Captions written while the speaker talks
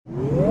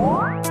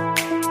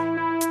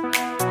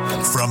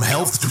From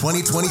Health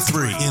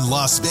 2023 in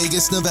Las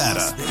Vegas,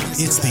 Nevada,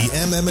 it's the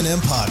MM&M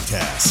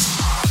Podcast.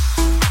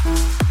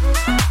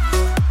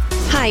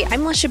 Hi,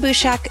 I'm Lisha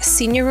Bushak,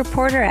 Senior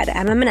Reporter at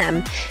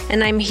MM&M,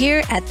 and I'm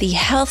here at the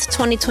Health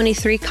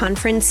 2023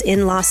 conference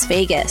in Las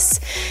Vegas.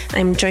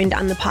 I'm joined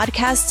on the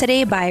podcast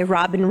today by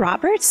Robin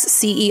Roberts,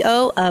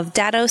 CEO of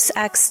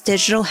DatosX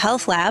Digital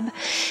Health Lab,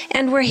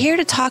 and we're here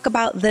to talk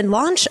about the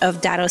launch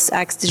of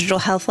DatosX Digital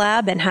Health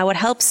Lab and how it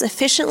helps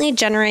efficiently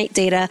generate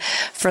data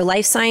for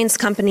life science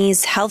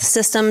companies, health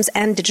systems,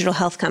 and digital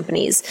health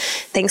companies.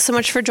 Thanks so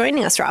much for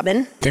joining us,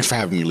 Robin. Thanks for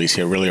having me,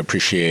 Lisa. I really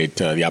appreciate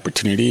the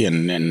opportunity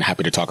and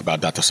happy to talk about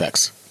DatosX.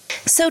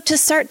 So to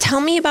start,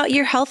 tell me about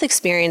your health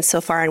experience so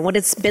far and what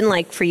it's been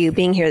like for you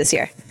being here this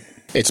year.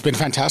 It's been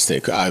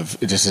fantastic.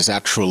 This is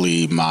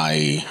actually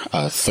my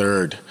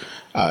third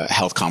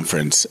health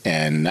conference,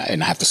 and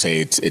I have to say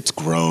it's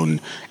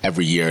grown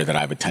every year that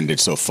I've attended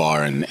so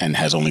far and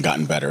has only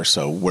gotten better.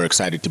 So we're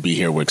excited to be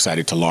here. We're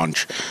excited to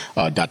launch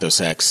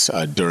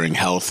DatosX during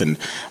health,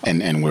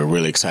 and we're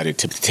really excited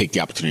to take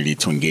the opportunity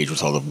to engage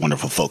with all the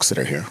wonderful folks that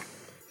are here.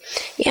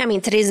 Yeah, I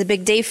mean, today's a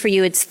big day for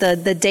you. It's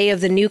the day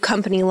of the new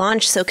company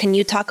launch. So can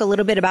you talk a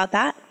little bit about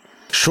that?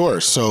 Sure.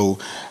 So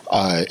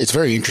it's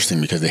very interesting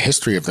because the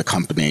history of the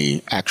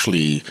company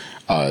actually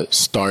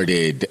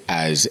started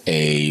as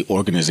a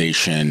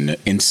organization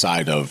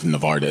inside of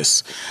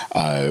Novartis,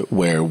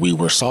 where we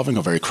were solving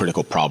a very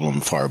critical problem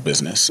for our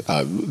business.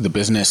 The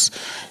business,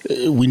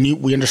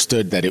 we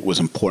understood that it was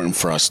important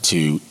for us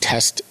to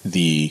test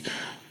the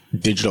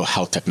digital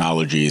health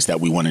technologies that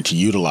we wanted to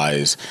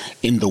utilize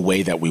in the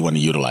way that we want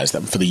to utilize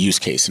them, for the use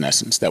case, in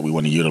essence, that we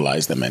want to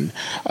utilize them in.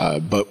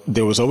 But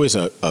there was always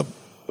a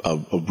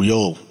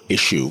real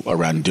issue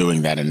around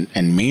doing that.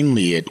 And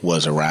mainly it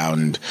was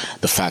around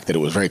the fact that it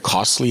was very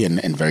costly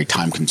and very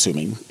time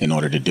consuming in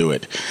order to do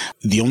it.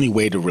 The only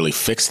way to really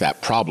fix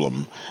that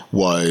problem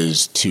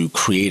was to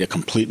create a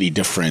completely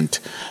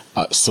different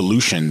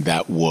solution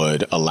that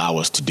would allow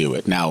us to do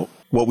it. Now,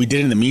 what we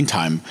did in the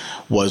meantime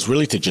was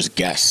really to just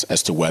guess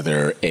as to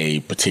whether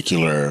a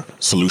particular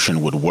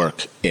solution would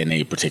work in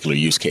a particular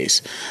use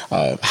case,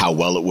 how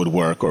well it would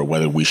work, or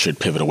whether we should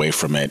pivot away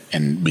from it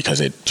and because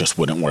it just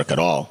wouldn't work at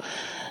all.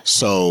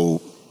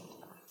 So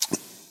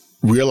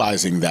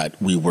realizing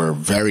that we were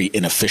very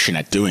inefficient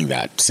at doing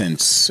that,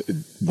 since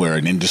we're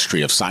an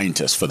industry of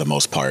scientists for the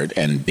most part,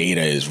 and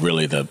data is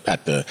really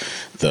at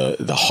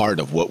the heart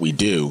of what we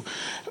do,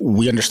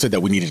 we understood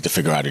that we needed to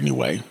figure out a new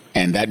way.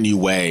 And that new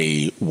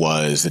way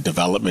was the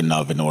development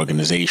of an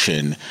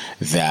organization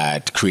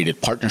that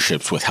created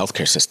partnerships with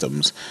healthcare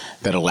systems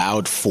that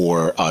allowed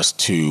for us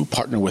to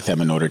partner with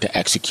them in order to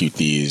execute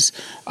these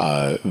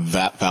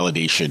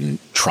validation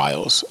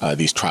trials,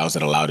 these trials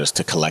that allowed us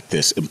to collect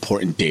this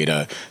important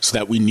data so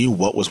that we knew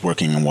what was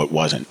working and what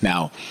wasn't.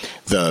 Now,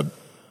 the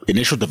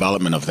initial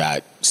development of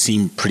that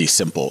seemed pretty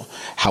simple.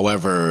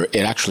 However,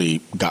 it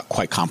actually got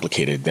quite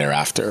complicated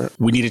thereafter.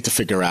 We needed to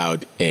figure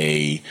out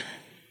a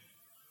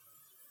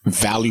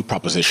value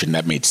proposition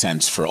that made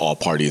sense for all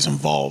parties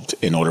involved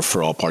in order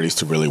for all parties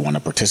to really want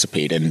to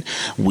participate. And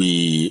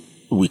we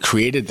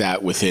created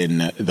that within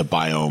the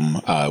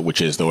Biome, which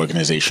is the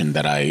organization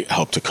that I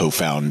helped to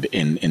co-found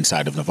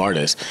inside of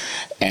Novartis,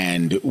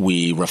 and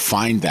we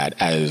refined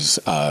that as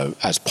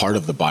part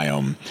of the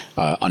Biome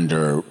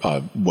under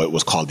what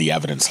was called the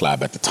Evidence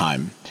Lab at the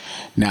time.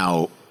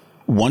 Now,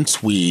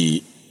 once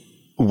we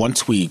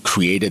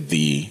created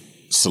the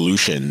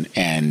solution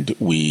and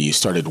we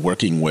started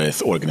working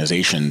with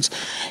organizations,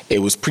 it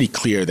was pretty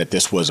clear that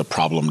this was a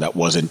problem that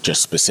wasn't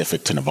just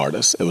specific to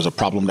Novartis. It was a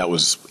problem that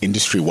was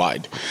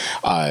industry-wide.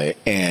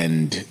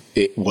 And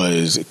it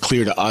was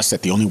clear to us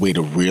that the only way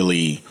to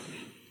really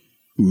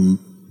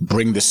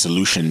bring the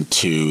solution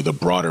to the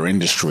broader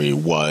industry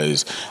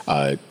was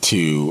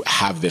to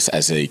have this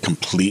as a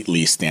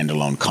completely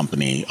standalone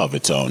company of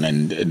its own.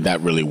 And that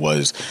really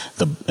was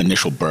the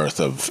initial birth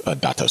of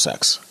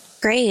DatosX.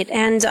 Great.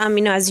 And,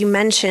 as you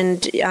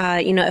mentioned,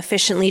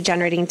 efficiently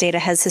generating data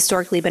has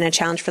historically been a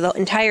challenge for the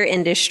entire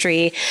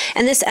industry.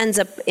 And this ends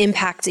up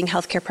impacting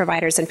healthcare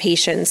providers and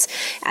patients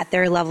at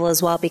their level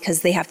as well,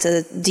 because they have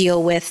to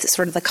deal with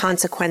sort of the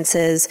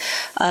consequences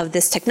of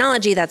this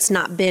technology that's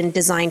not been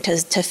designed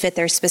to fit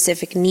their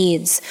specific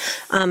needs.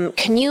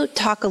 Can you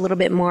talk a little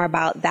bit more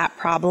about that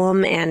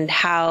problem and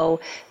how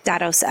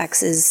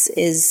DatosX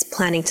is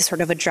planning to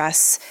sort of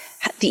address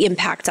the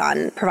impact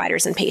on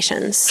providers and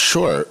patients?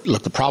 Sure.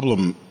 Look, the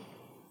problem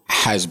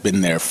has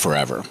been there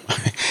forever.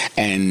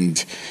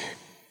 And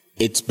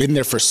it's been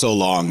there for so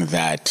long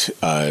that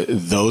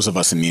those of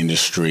us in the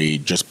industry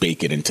just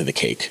bake it into the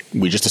cake.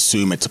 We just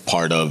assume it's a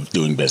part of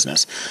doing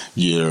business.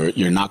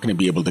 You're not going to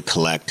be able to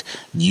collect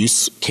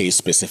use case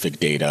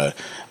specific data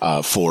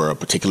for a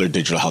particular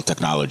digital health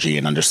technology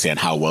and understand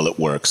how well it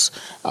works.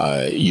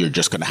 You're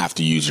just going to have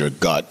to use your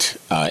gut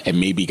and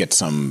maybe get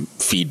some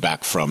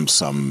feedback from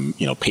some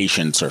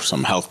patients or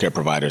some healthcare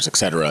providers, et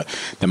cetera,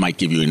 that might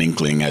give you an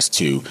inkling as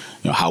to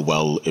how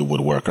well it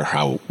would work or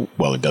how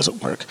well it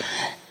doesn't work.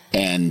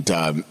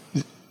 And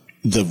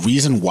the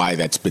reason why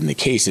that's been the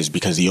case is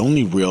because the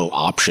only real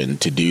option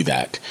to do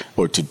that,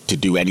 or to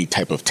do any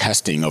type of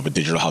testing of a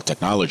digital health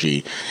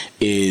technology,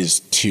 is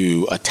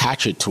to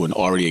attach it to an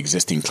already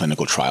existing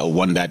clinical trial,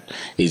 one that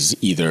is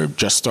either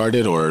just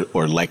started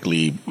or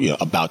likely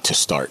about to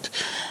start.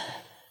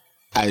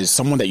 As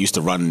someone that used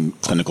to run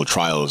clinical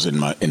trials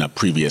in a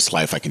previous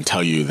life, I can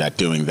tell you that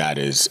doing that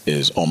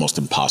is almost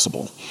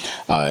impossible.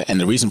 And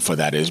the reason for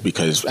that is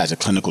because as a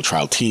clinical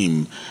trial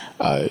team,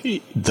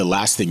 the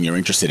last thing you're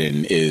interested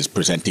in is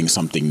presenting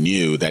something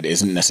new that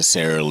isn't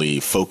necessarily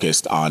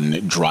focused on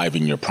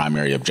driving your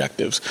primary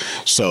objectives.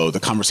 So the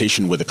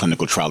conversation with a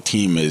clinical trial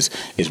team is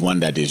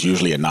one that is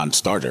usually a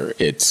non-starter.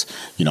 It's,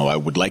 I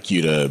would like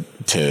you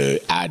to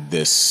add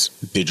this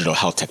digital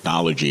health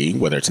technology,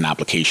 whether it's an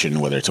application,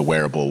 whether it's a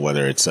wearable,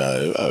 whether it's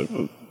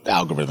a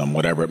algorithm,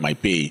 whatever it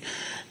might be,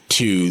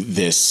 to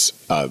this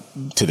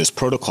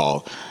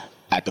protocol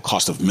at the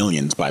cost of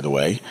millions, by the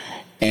way.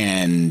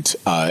 And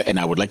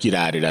I would like you to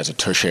add it as a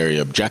tertiary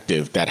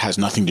objective that has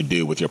nothing to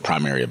do with your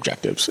primary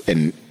objectives.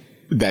 And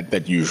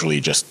that usually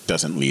just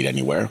doesn't lead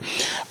anywhere.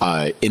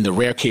 In the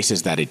rare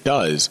cases that it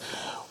does,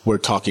 we're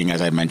talking,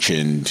 as I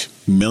mentioned,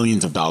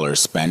 millions of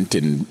dollars spent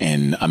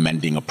in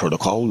amending a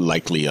protocol,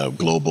 likely a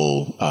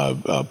global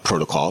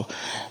protocol.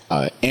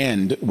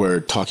 And we're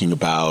talking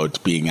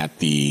about being at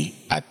the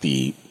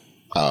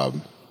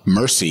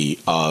mercy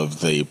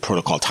of the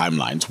protocol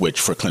timelines,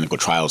 which for clinical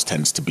trials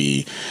tends to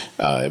be,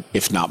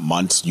 if not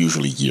months,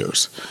 usually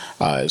years.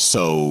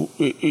 So,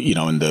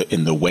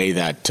 in the way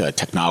that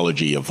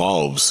technology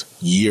evolves,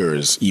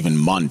 years, even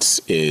months,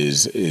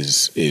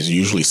 is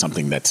usually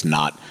something that's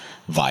not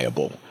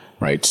viable.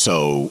 Right.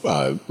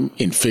 So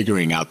in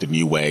figuring out the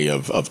new way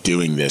of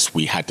doing this,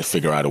 we had to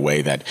figure out a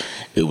way that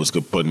it was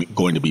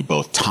going to be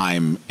both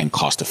time and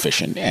cost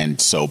efficient. And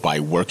so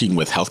by working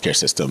with healthcare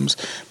systems,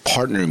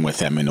 partnering with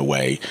them in a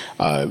way,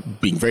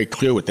 being very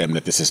clear with them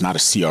that this is not a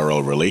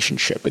CRO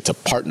relationship, it's a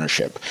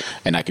partnership.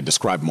 And I can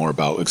describe more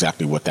about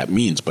exactly what that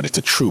means, but it's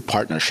a true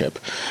partnership.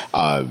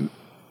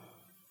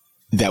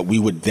 That we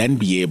would then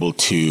be able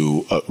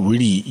to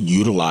really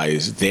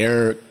utilize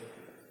their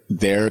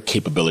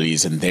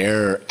capabilities and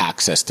their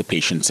access to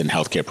patients and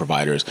healthcare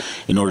providers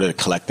in order to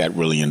collect that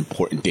really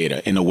important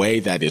data in a way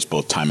that is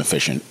both time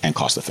efficient and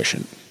cost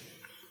efficient.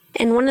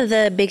 And one of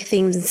the big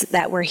things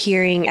that we're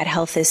hearing at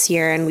Health this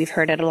year, and we've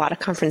heard at a lot of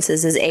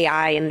conferences, is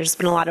AI, and there's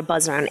been a lot of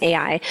buzz around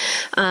AI.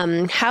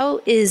 How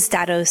is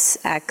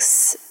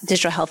DatosX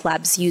Digital Health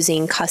Labs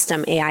using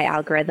custom AI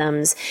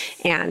algorithms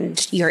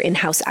and your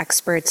in-house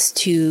experts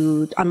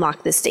to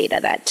unlock this data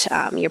that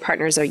your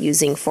partners are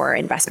using for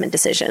investment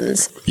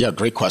decisions? Yeah,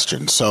 great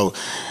question. So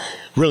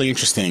really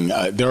interesting.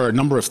 There are a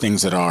number of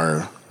things that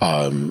are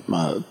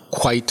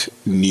quite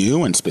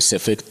new and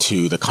specific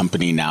to the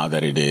company now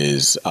that it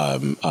is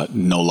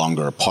no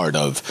longer a part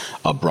of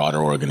a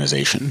broader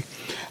organization.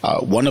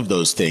 One of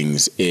those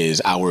things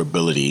is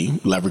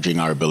leveraging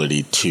our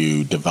ability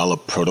to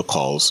develop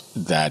protocols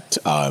that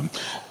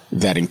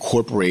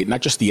incorporate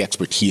not just the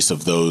expertise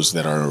of those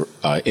that are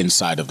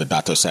inside of the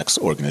DatosX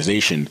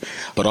organization,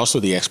 but also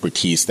the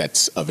expertise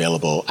that's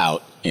available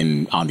out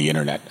on the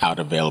internet,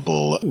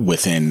 available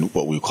within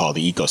what we call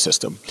the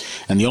ecosystem.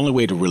 And the only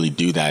way to really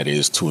do that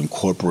is to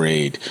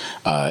incorporate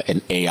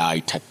an AI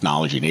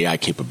technology, an AI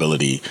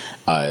capability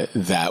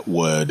that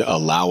would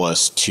allow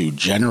us to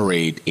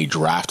generate a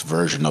draft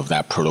version of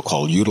that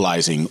protocol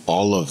utilizing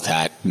all of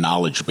that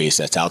knowledge base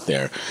that's out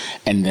there,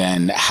 and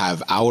then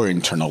have our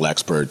internal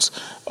experts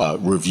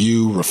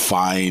review,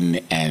 refine,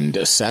 and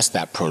assess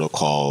that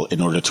protocol in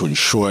order to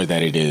ensure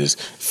that it is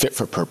fit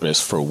for purpose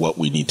for what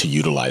we need to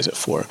utilize it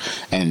for.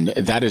 And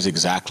that is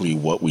exactly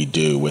what we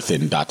do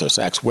within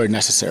DatosX, where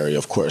necessary.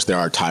 Of course, there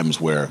are times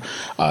where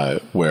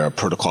a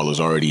protocol is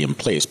already in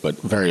place, but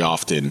very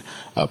often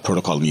a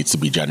protocol needs to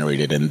be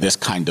generated. And this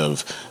kind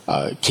of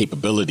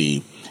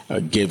capability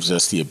gives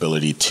us the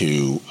ability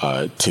to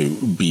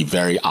be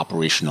very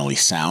operationally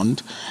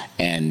sound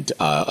and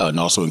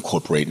also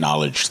incorporate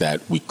knowledge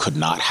that we could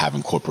not have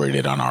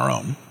incorporated on our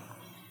own.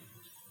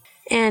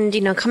 And,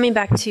 coming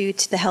back to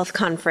the health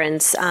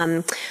conference,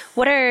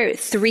 what are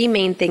three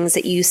main things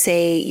that you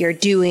say you're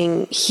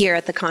doing here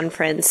at the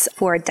conference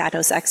for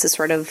DatosX to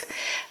sort of,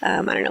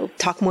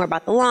 talk more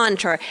about the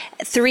launch, or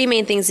three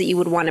main things that you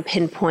would want to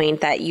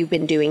pinpoint that you've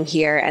been doing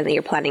here and that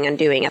you're planning on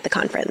doing at the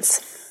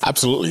conference?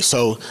 Absolutely.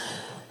 So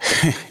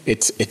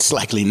it's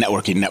likely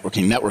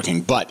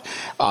networking, but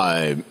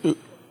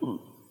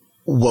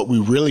what we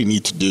really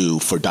need to do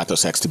for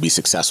DatosX to be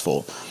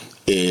successful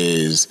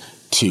is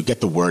to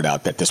get the word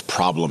out that this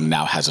problem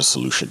now has a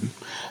solution.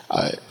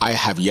 I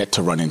have yet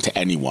to run into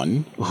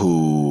anyone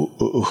who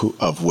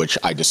of which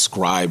I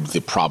described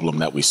the problem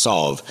that we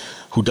solve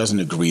who doesn't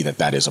agree that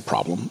that is a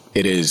problem.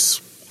 It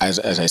is, as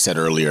I said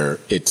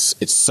earlier, it's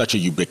such a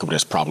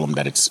ubiquitous problem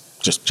that it's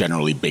just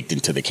generally baked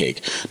into the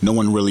cake. No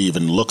one really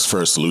even looks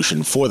for a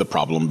solution for the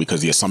problem because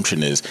the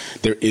assumption is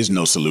there is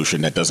no solution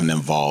that doesn't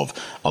involve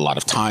a lot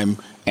of time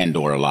and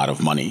or a lot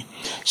of money.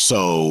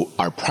 So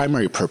our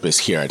primary purpose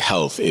here at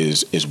Health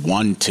is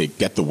one, to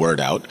get the word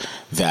out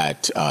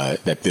that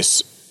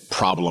this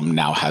problem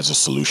now has a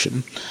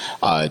solution.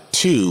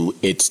 Two,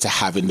 it's to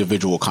have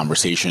individual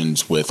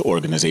conversations with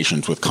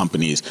organizations, with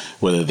companies,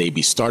 whether they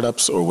be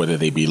startups or whether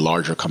they be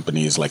larger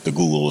companies like the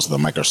Googles, the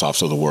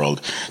Microsofts of the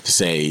world, to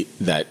say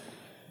that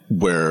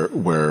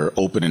we're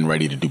open and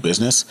ready to do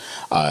business,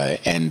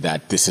 and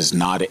that this is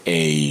not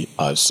a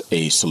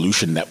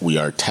solution that we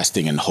are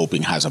testing and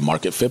hoping has a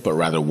market fit, but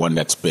rather one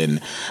that's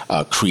been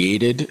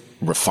created,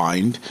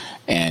 refined,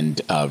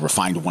 and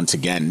refined once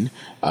again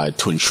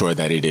to ensure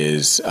that it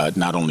is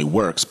not only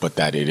works, but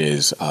that it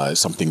is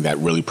something that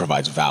really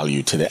provides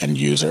value to the end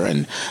user.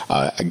 And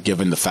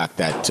given the fact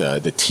that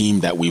the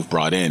team that we've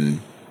brought in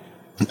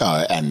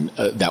and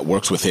that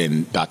works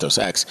within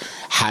DatosX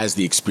has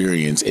the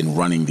experience in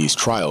running these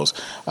trials,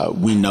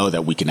 we know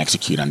that we can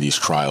execute on these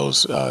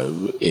trials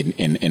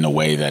in a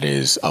way that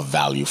is of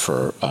value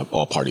for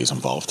all parties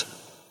involved.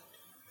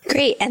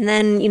 Great. And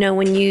then,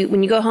 when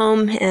you go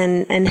home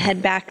and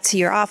head back to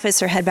your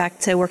office or head back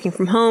to working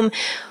from home,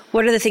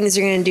 what are the things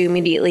you're going to do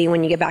immediately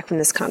when you get back from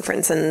this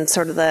conference and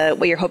sort of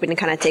what you're hoping to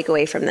kind of take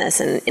away from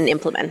this and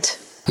implement?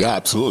 Yeah,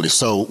 absolutely.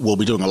 So we'll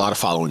be doing a lot of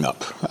following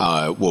up.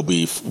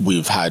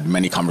 We've had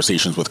many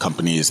conversations with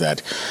companies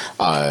that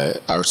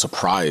are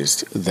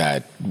surprised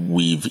that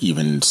we've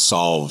even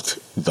solved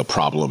the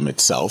problem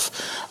itself.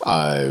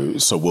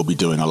 So we'll be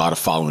doing a lot of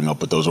following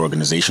up with those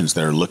organizations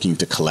that are looking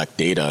to collect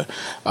data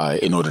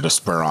in order to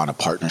spur on a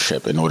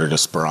partnership, in order to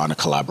spur on a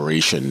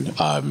collaboration,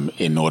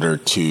 in order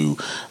to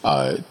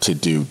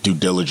do due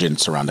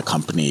diligence around the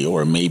company,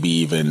 or maybe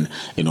even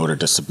in order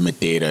to submit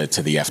data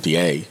to the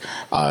FDA.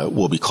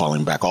 We'll be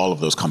calling back all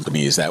of those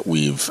companies that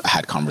we've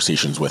had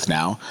conversations with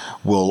now.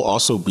 We'll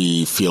also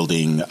be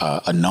fielding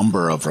a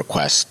number of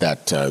requests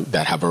that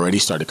have already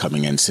started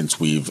coming in since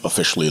we've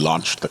officially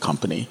launched the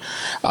company.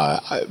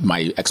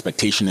 My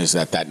expectation is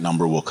that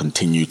number will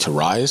continue to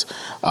rise,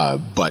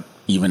 but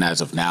even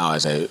as of now,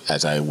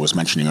 as I was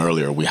mentioning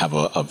earlier, we have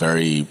a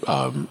very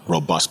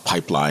robust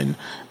pipeline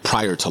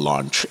prior to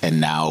launch, and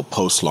now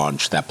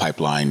post-launch, that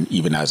pipeline,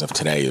 even as of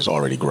today, is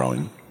already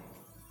growing.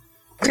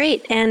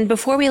 Great. And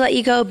before we let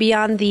you go,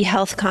 beyond the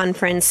health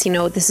conference,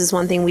 this is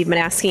one thing we've been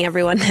asking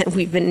everyone that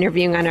we've been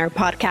interviewing on our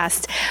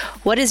podcast.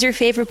 What is your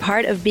favorite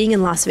part of being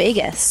in Las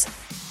Vegas?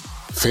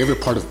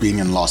 Favorite part of being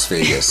in Las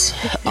Vegas?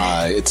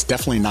 It's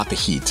definitely not the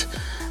heat.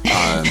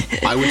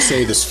 I would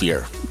say the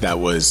Sphere. That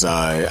was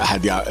I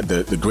had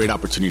the great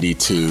opportunity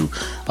to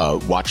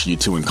watch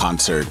U2 in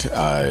concert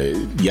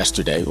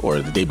yesterday, or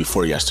the day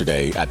before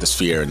yesterday, at the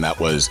Sphere, and that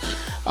was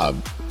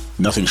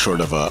nothing short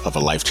of a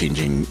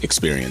life-changing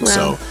experience.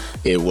 Wow. So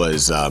it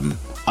was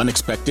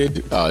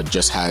unexpected.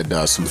 Just had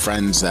some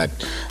friends that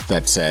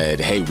said,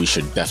 hey, we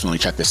should definitely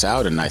check this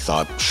out. And I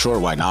thought, sure,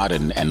 why not?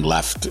 And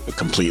left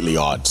completely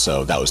awed.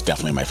 So that was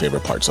definitely my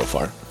favorite part so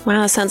far.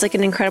 Wow, sounds like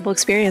an incredible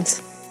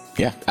experience.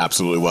 Yeah,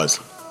 absolutely was.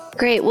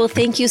 Great. Well,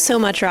 thank you so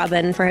much,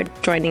 Robin, for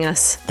joining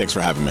us. Thanks for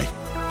having me.